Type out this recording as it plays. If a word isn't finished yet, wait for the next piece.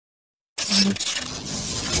Yo,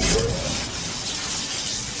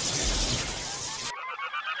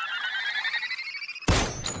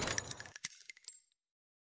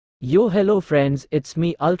 hello friends, it's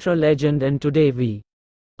me Ultra Legend, and today we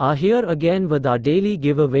are here again with our daily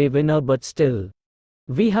giveaway winner, but still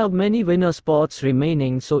we have many winner spots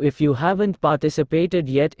remaining, so if you haven't participated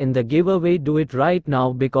yet in the giveaway, do it right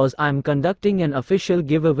now, because I'm conducting an official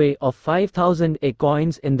giveaway of 5000 A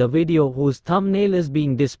coins in the video whose thumbnail is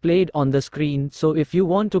being displayed on the screen. So if you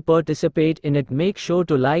want to participate in it, make sure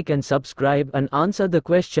to like and subscribe and answer the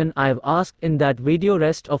question I've asked in that video.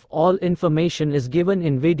 Rest of all information is given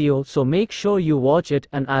in video, so make sure you watch it,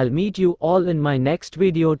 and I'll meet you all in my next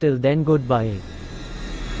video. Till then, goodbye.